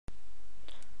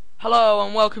Hello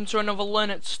and welcome to another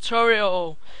Learn It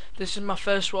tutorial. This is my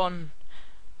first one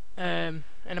in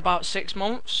about 6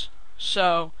 months.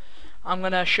 So I'm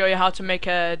going to show you how to make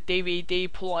a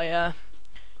DVD player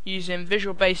using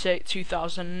Visual Basic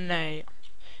 2008.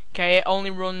 Okay, it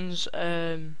only runs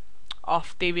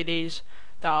off DVDs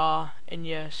that are in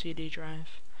your CD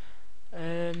drive.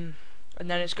 And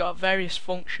then it's got various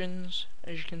functions,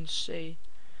 as you can see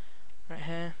right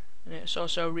here, and it's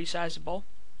also resizable.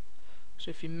 So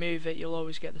if you move it, you'll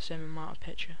always get the same amount of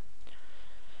picture.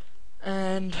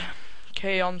 And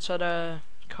okay, onto the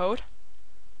code.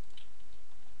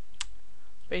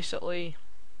 Basically,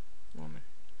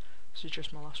 this is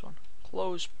just my last one.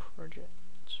 Close project.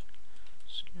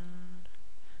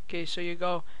 Okay, so you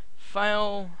go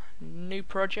File, New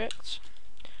Project,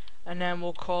 and then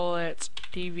we'll call it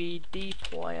DVD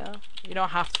Player. You don't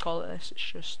have to call it this.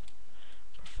 It's just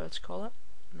prefer to call it,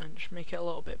 and then just make it a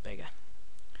little bit bigger.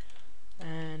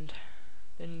 And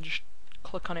then just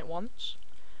click on it once,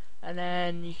 and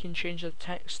then you can change the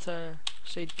text to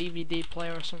say DVD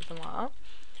player or something like that,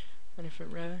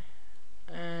 anything really.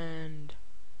 And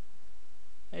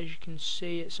as you can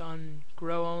see, it's on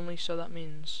grow only, so that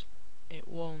means it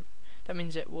will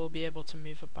be able to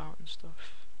move about and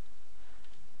stuff.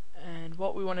 And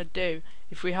what we want to do,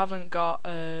 if we aren't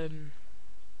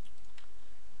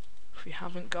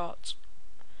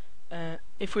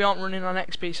running on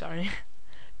XP, sorry,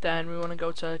 then we want to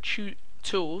go to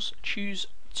Tools, choose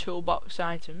Toolbox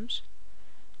Items,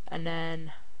 and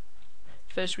then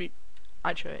first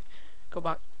go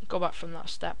back from that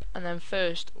step, and then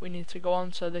first we need to go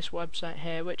onto this website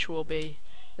here, which will be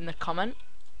in the comment.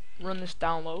 Run this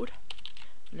download,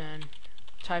 and then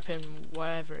type in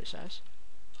wherever it says,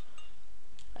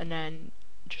 and then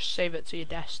just save it to your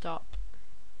desktop.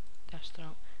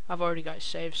 I've already got it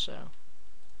saved, so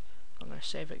I'm going to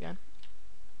save it again.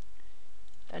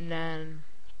 And then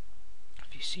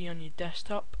if you see on your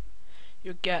desktop,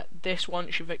 you'll get this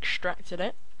once you've extracted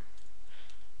it.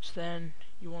 So then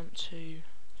you want to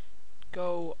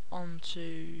go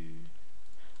onto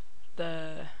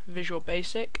the Visual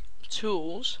Basic,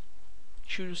 Tools,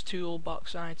 choose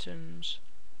Toolbox Items,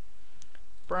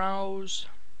 Browse,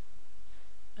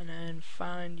 and then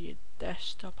find your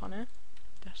desktop on it.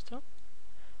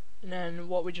 And then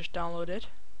what we just downloaded,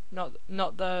 not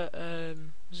the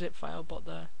zip file, but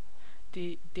the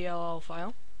DLL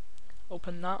file.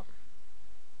 Open that.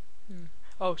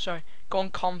 Oh, sorry. Go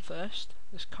on com first.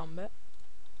 This com bit,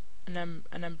 and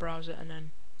then browse it, and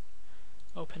then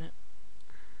open it.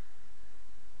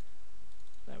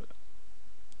 There we go.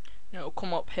 Now it'll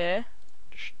come up here.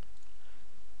 Just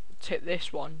tip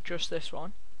this one, just this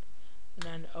one, and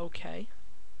then OK.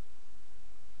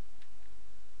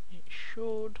 It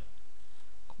should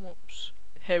come up.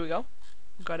 Here we go.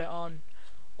 Got it on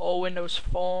all Windows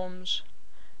Forms,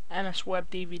 MS Web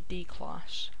DVD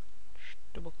class. Just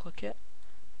double click it,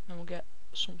 and we'll get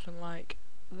something like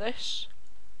this.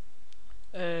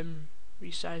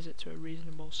 Resize it to a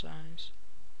reasonable size.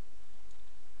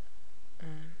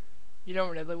 You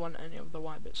don't really want any of the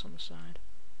white bits on the side.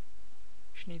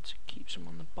 You need to keep some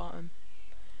on the bottom.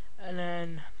 And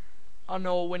then on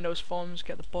all Windows Forms,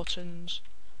 get the buttons.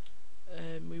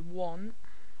 We want,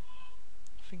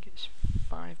 I think it's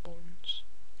 5 buttons.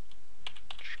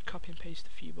 Just copy and paste a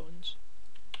few buttons.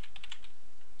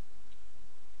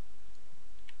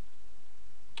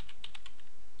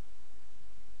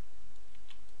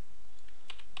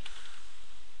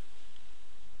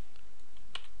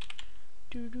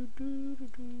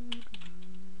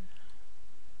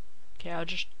 Okay, I'll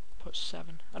just put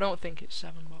 7. I don't think it's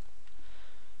 7, but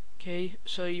okay.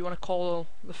 So you want to call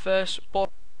the first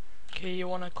button. Okay, you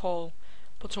want to call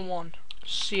button 1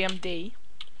 CMD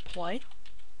play.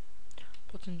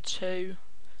 Button 2,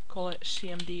 call it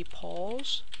CMD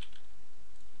pause.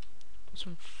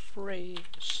 Button 3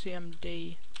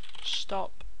 CMD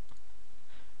stop.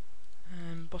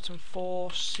 And button 4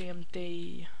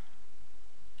 CMD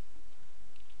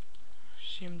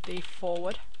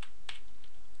forward.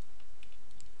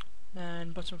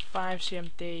 Then button 5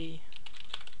 CMD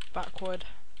backward.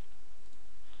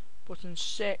 Button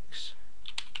 6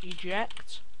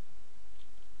 eject,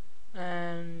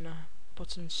 and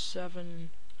button 7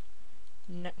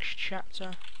 next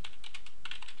chapter.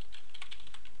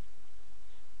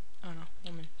 Oh no,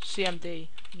 CMD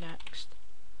next.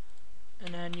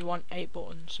 And then you want 8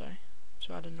 buttons, sorry.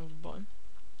 So add another button.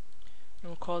 And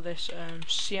we'll call this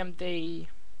CMD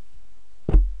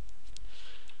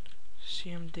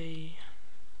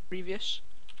previous,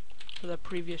 for the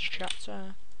previous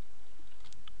chapter.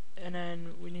 And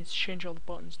then we need to change all the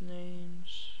buttons'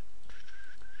 names.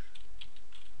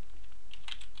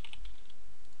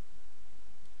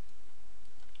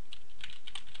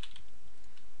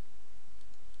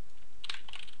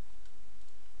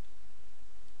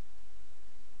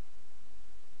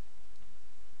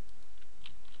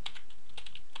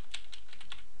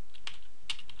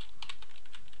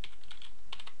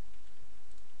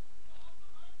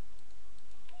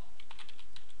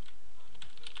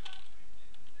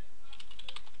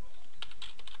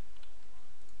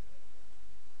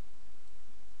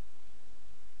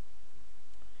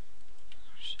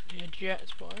 the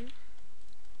eject button.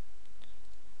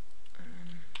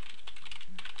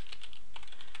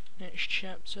 Next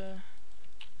chapter,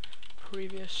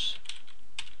 previous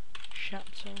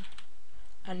chapter,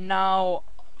 and now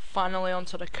finally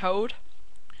onto the code.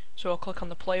 So I'll click on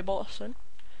the play button,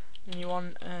 and you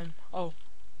want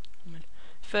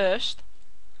first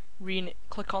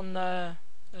click on the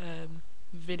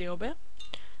video bit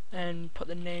and put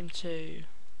the name to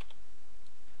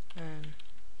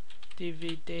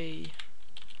DVD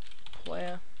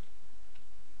player,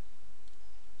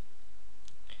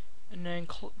 and then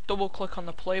double click on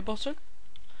the play button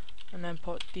and then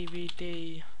put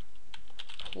DVD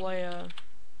player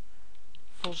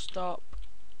full stop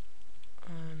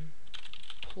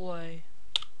play,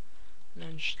 and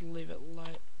then just leave it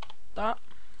like that,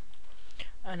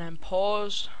 and then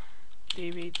pause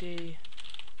DVD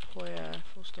player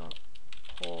full stop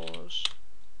pause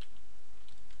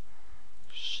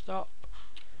stop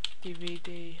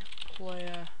DVD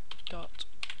player dot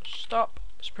stop.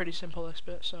 It's pretty simple, this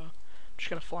bit, so I'm just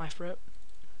gonna fly through it.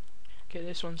 Okay,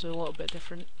 this one's a little bit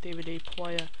different. DVD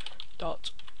player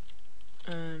dot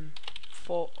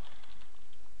for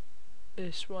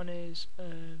this one is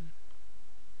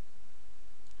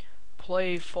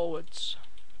play forwards,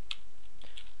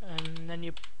 and then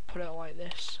you put it like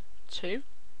this 2,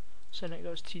 so then it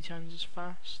goes 2 times as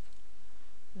fast.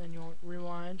 And then you want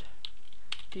rewind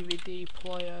DVD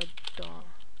player dot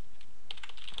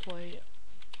play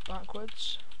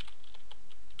backwards,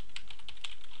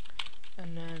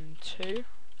 and then 2.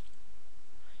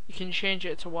 You can change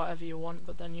it to whatever you want,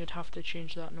 but then you'd have to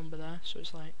change that number there, so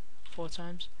it's like 4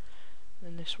 times.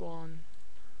 And then this one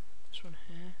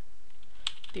here,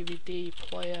 DVD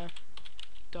player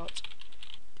dot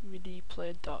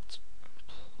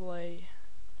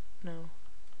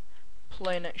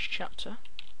play next chapter,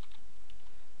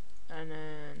 and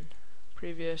then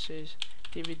previous is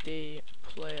DVD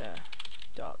player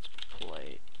dot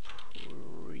play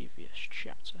previous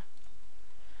chapter.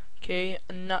 Okay,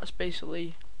 and that's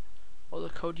basically all the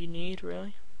code you need,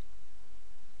 really.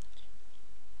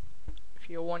 If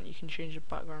you want, you can change the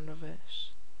background of it.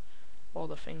 All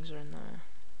the things are in there,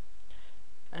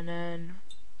 and then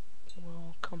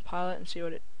we'll compile it and see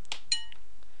what it.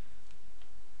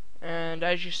 And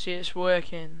as you see, it's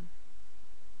working.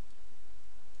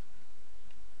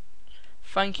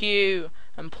 Thank you,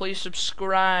 and please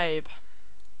subscribe.